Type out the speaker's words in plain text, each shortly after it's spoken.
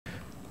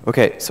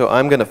Okay, so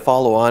I'm going to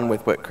follow on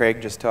with what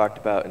Craig just talked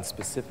about and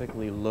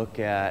specifically look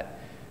at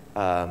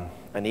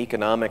an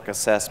economic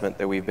assessment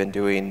that we've been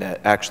doing that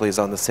actually is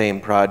on the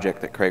same project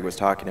that Craig was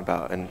talking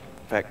about. And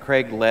in fact,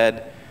 Craig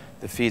led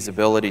the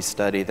feasibility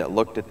study that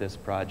looked at this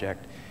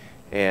project,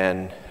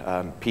 and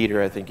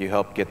Peter, I think you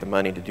helped get the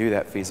money to do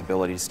that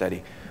feasibility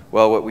study.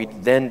 Well, what we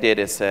then did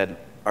is said,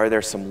 are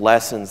there some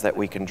lessons that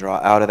we can draw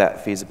out of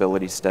that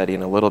feasibility study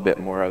in a little bit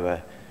more of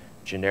a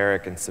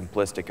generic and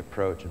simplistic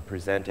approach and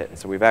present it? And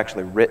so we've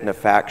actually written a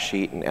fact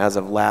sheet, and as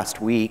of last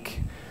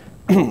week,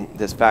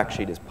 this fact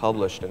sheet is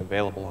published and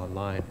available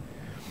online.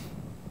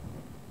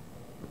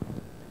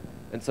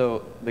 And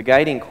so the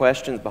guiding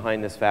questions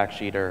behind this fact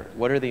sheet are,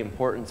 what are the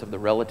importance of the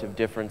relative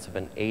difference of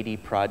an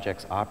AD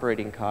project's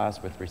operating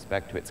cost with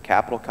respect to its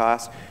capital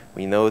costs?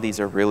 We know these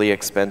are really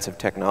expensive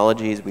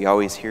technologies. We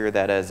always hear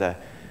that as a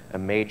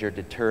major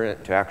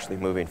deterrent to actually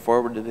moving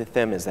forward with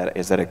them. Is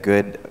that a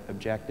good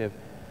objective?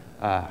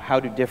 How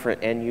do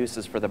different end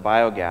uses for the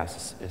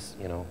biogas,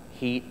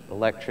 heat,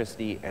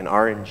 electricity, and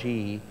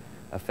RNG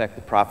affect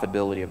the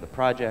profitability of the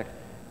project?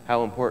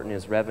 How important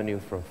is revenue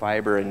from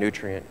fiber and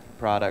nutrient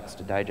products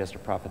to digester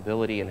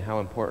profitability, and how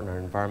important are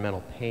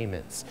environmental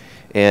payments?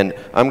 And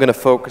I'm going to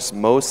focus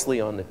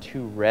mostly on the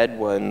two red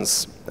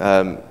ones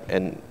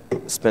and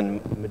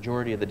spend the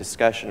majority of the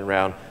discussion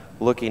around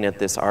looking at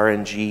this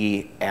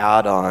RNG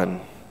add-on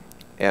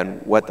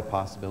and what the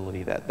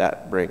possibility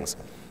that brings.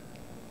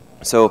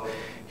 So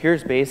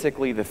here's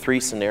basically the three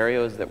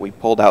scenarios that we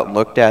pulled out and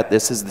looked at.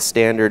 This is the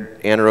standard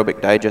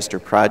anaerobic digester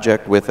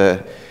project with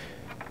a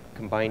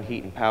combined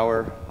heat and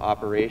power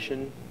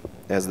operation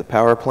as the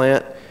power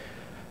plant.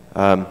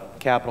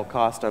 Capital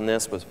cost on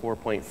this was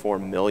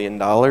 $4.4 million.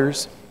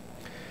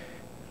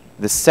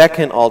 The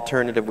second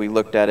alternative we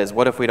looked at is,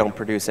 what if we don't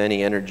produce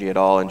any energy at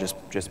all and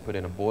just put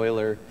in a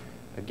boiler?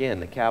 Again,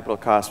 the capital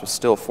cost was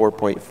still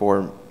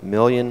 $4.4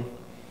 million.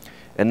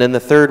 And then the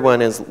third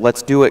one is,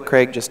 let's do what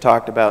Craig just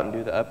talked about and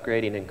do the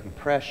upgrading and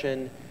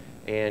compression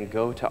and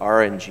go to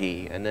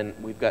RNG. And then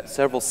we've got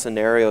several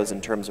scenarios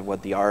in terms of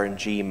what the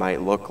RNG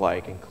might look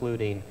like,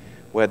 including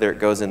whether it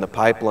goes in the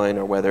pipeline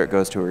or whether it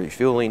goes to a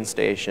refueling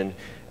station,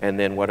 and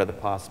then what are the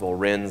possible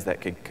RINs that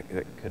could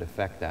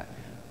affect that.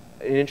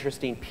 An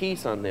interesting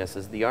piece on this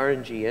is the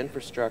RNG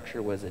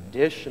infrastructure was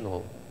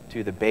additional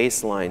to the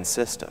baseline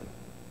system.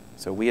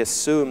 So we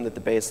assume that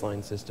the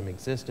baseline system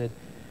existed.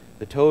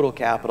 The total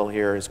capital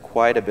here is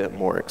quite a bit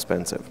more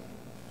expensive.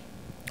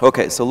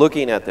 Okay, so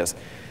looking at this,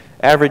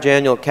 average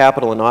annual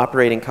capital and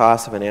operating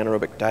costs of an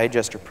anaerobic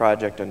digester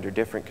project under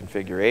different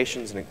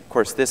configurations, and of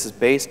course this is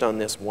based on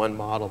this one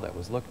model that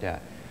was looked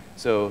at.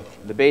 So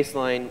the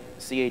baseline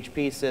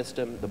CHP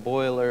system, the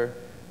boiler,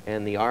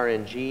 and the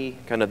RNG,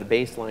 kind of the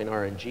baseline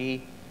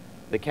RNG,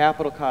 the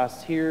capital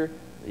costs here,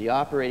 the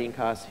operating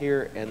costs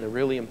here, and the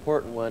really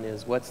important one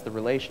is, what's the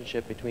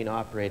relationship between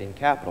operating and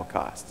capital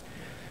costs?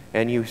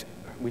 And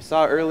we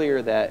saw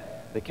earlier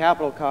that the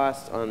capital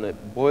costs on the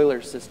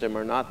boiler system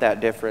are not that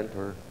different,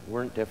 or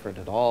weren't different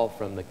at all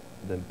from the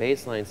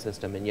baseline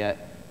system, and yet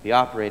the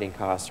operating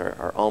costs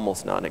are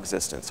almost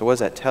non-existent. So what does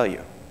that tell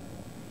you?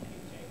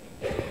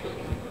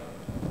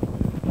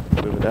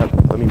 Move it up.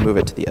 Let me move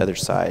it to the other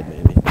side,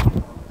 maybe.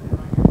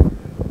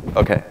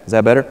 Okay, is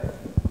that better?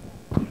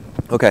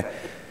 Okay,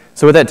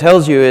 so what that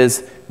tells you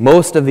is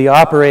most of the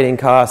operating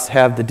costs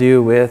have to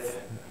do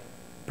with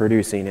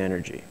producing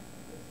energy.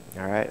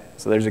 All right,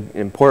 so there's an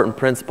important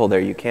principle there.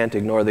 You can't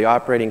ignore the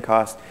operating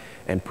cost,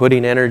 and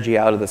putting energy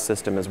out of the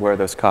system is where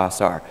those costs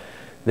are.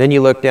 Then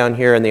you look down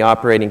here in the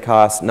operating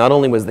costs. Not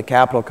only was the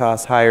capital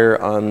cost higher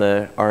on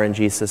the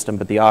RNG system,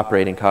 but the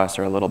operating costs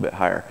are a little bit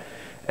higher.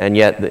 And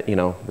yet,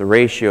 the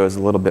ratio is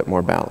a little bit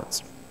more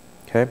balanced.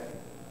 Okay?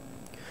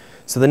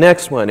 So the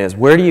next one is,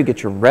 where do you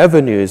get your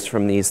revenues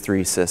from these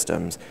three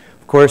systems?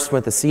 Of course,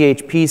 with the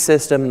CHP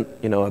system,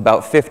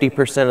 about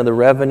 50% of the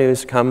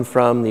revenues come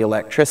from the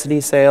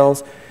electricity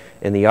sales.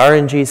 In the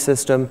RNG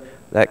system,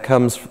 that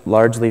comes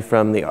largely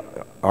from the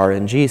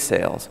RNG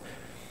sales.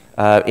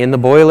 In the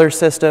boiler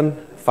system,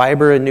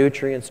 fiber and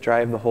nutrients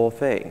drive the whole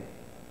thing.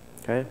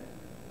 Okay?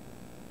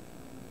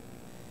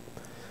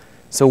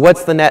 So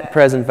what's the net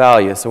present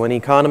value? So when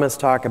economists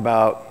talk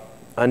about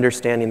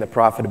understanding the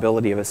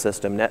profitability of a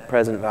system, net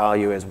present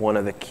value is one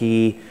of the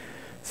key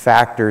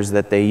factors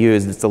that they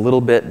use. It's a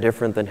little bit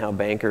different than how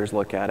bankers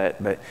look at it,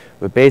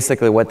 but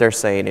basically what they're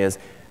saying is,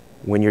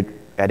 when you're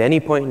at any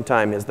point in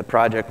time, is the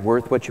project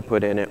worth what you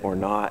put in it or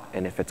not?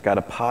 And if it's got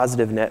a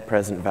positive net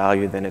present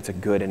value, then it's a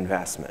good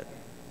investment.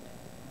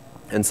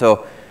 And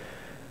so,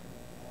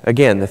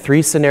 again, the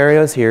three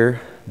scenarios here,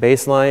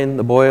 baseline,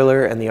 the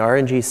boiler, and the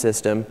RNG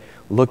system,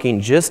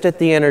 looking just at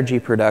the energy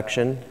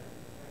production,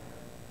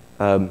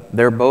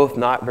 they're both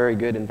not very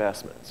good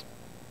investments.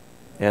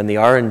 And the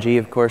RNG,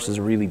 of course, is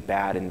a really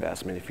bad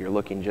investment if you're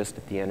looking just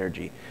at the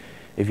energy.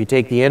 If you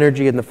take the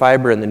energy and the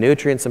fiber and the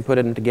nutrients and put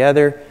them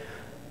together,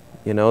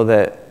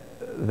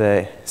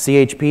 the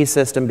CHP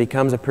system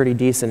becomes a pretty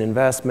decent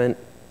investment,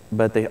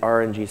 but the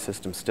RNG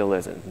system still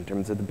isn't in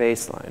terms of the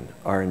baseline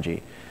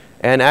RNG.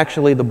 And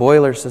actually, the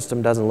boiler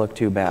system doesn't look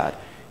too bad.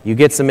 You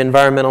get some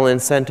environmental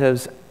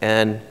incentives,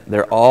 and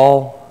they're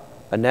all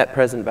a net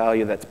present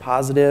value that's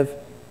positive,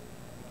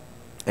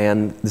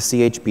 and the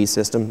CHP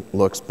system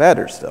looks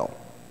better still.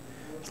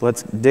 So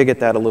let's dig at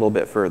that a little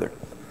bit further.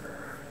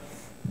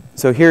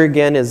 So here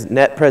again is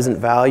net present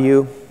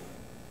value,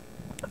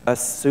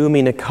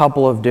 assuming a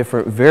couple of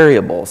different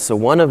variables. So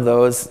one of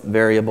those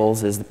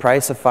variables is the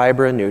price of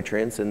fiber and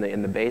nutrients. In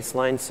the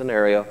baseline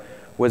scenario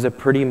was a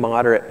pretty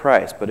moderate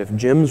price. But if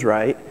Jim's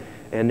right,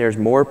 and there's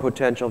more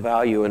potential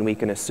value, and we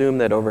can assume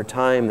that over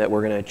time that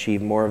we're going to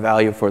achieve more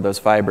value for those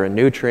fiber and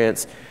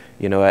nutrients,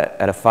 you know,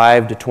 at a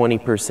 5 to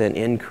 20%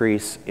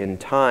 increase in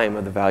time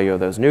of the value of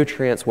those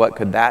nutrients, what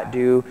could that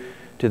do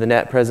to the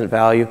net present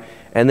value?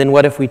 And then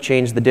what if we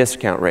change the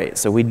discount rate?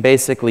 So we'd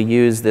basically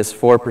use this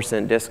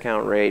 4%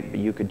 discount rate, but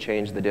you could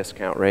change the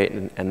discount rate,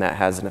 and that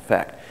has an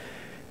effect.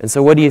 And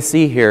so what do you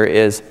see here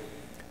is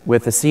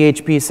with the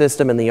CHP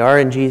system and the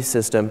RNG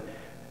system,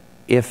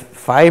 if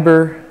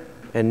fiber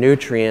and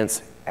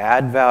nutrients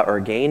add value or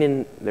gain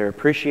in their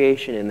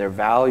appreciation and their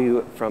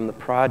value from the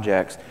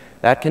projects,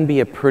 that can be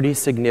a pretty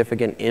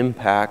significant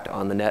impact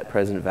on the net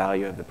present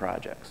value of the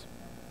projects.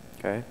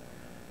 Okay?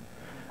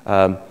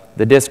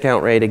 The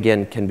discount rate,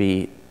 again, can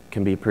be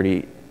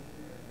pretty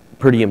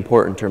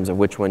important in terms of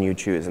which one you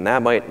choose. And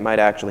that might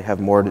actually have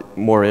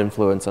more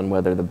influence on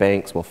whether the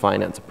banks will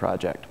finance a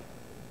project.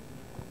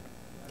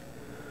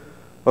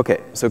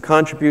 Okay, so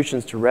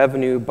contributions to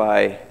revenue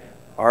by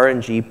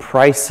RNG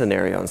price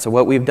scenario. And so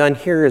what we've done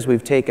here is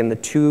we've taken the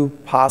two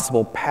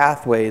possible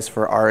pathways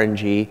for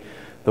RNG,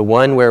 the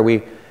one where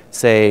we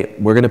say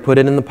we're going to put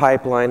it in the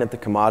pipeline at the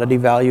commodity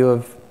value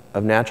of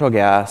natural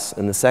gas,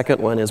 and the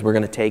second one is we're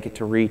going to take it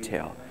to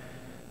retail.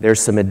 There's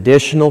some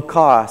additional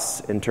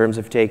costs in terms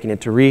of taking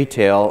it to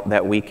retail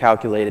that we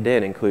calculated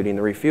in, including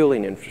the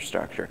refueling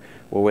infrastructure.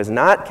 What was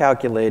not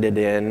calculated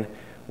in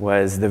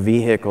was the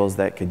vehicles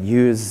that could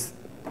use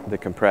the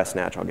compressed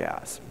natural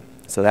gas.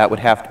 So that would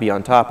have to be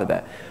on top of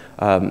that.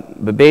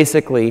 But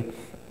basically,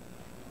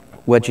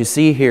 what you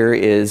see here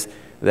is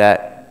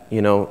that,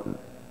 you know,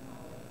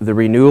 the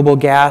renewable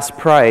gas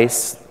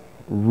price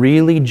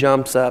really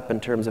jumps up in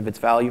terms of its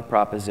value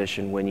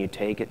proposition when you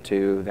take it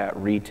to that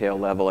retail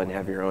level and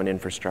have your own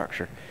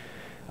infrastructure.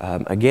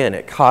 Again,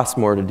 it costs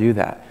more to do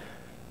that.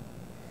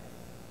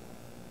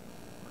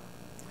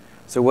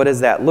 So what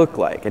does that look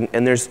like?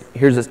 And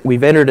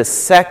we've entered a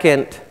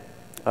second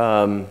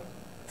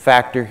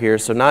factor here,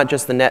 so not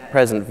just the net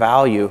present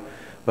value,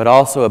 but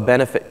also a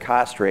benefit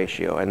cost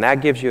ratio. And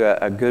that gives you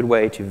a good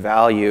way to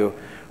value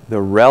the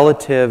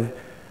relative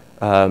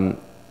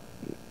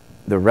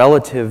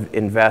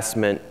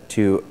investment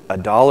to a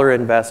dollar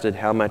invested,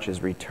 how much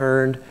is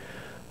returned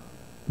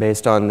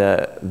based on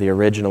the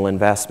original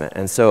investment.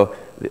 And so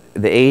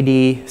the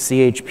AD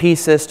CHP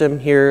system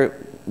here,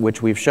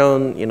 which we've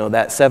shown, you know,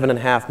 that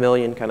 $7.5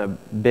 million kind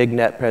of big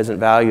net present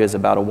value is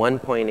about a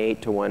 1.8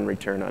 to 1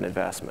 return on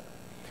investment.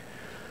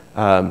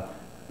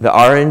 The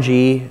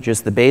RNG,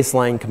 just the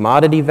baseline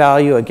commodity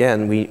value,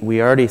 again,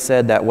 we already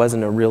said that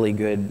wasn't a really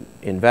good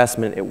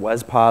investment. It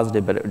was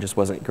positive, but it just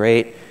wasn't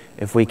great.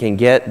 If we can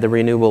get the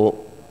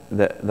renewable,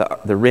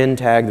 the RIN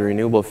tag, the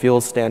renewable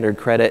fuel standard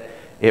credit,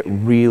 it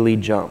really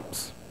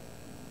jumps.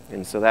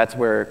 And so that's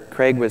where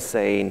Craig was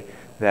saying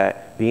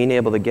that being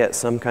able to get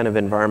some kind of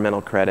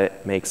environmental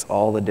credit makes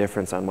all the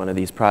difference on one of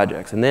these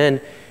projects. And then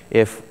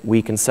if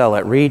we can sell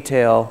at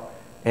retail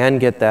and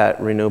get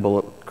that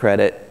renewable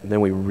credit,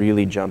 then we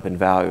really jump in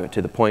value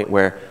to the point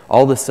where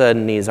all of a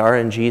sudden these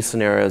RNG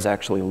scenarios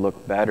actually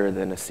look better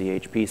than a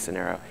CHP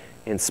scenario,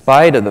 in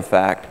spite of the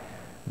fact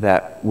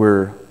that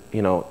we're,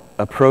 you know,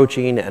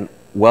 approaching and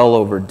well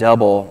over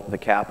double the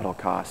capital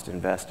cost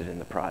invested in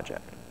the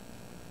project.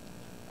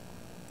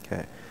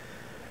 Okay.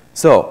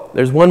 So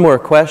there's one more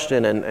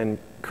question, and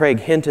Craig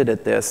hinted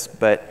at this,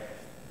 but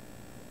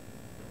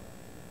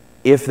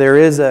if there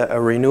is a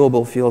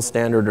renewable fuel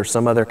standard or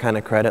some other kind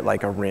of credit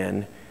like a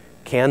RIN,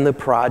 can the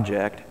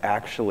project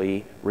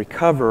actually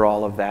recover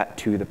all of that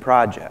to the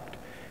project?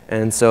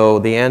 And so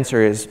the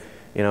answer is,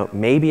 you know,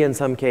 maybe in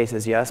some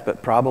cases yes,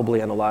 but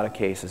probably in a lot of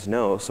cases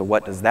no. So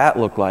what does that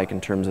look like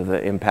in terms of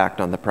the impact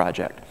on the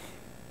project?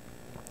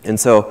 And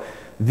so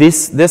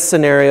this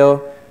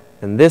scenario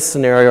and this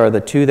scenario are the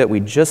two that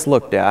we just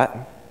looked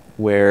at,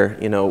 where,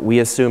 you know, we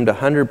assumed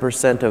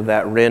 100% of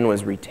that RIN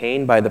was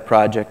retained by the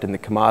project in the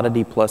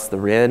commodity plus the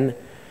RIN,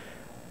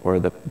 or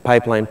the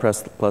pipeline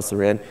plus the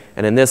RIN.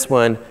 And in this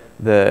one,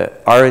 the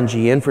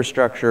RNG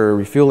infrastructure, or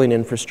refueling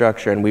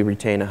infrastructure, and we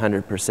retain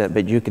 100%.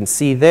 But you can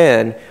see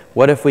then,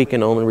 what if we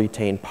can only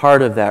retain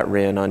part of that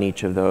RIN on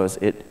each of those?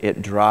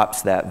 It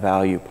drops that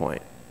value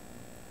point.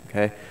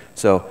 Okay?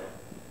 So,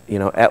 you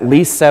know, at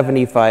least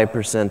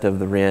 75% of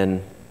the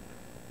RIN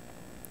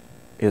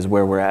is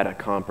where we're at a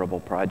comparable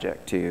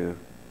project to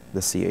the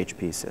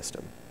CHP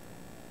system.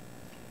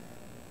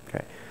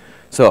 Okay.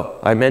 So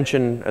I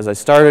mentioned as I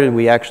started,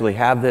 we actually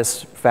have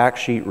this fact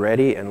sheet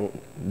ready, and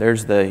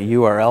there's the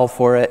URL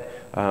for it,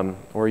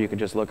 or you could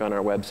just look on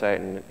our website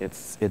and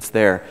it's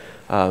there.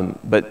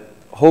 But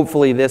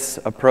hopefully this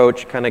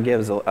approach kind of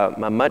gives a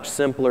much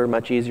simpler,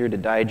 much easier to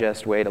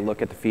digest way to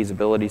look at the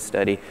feasibility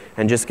study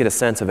and just get a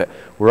sense of it.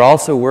 We're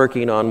also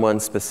working on one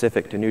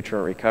specific to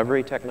nutrient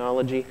recovery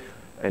technology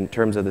in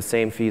terms of the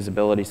same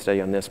feasibility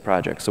study on this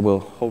project. So we'll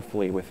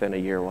hopefully within a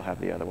year we'll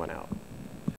have the other one out.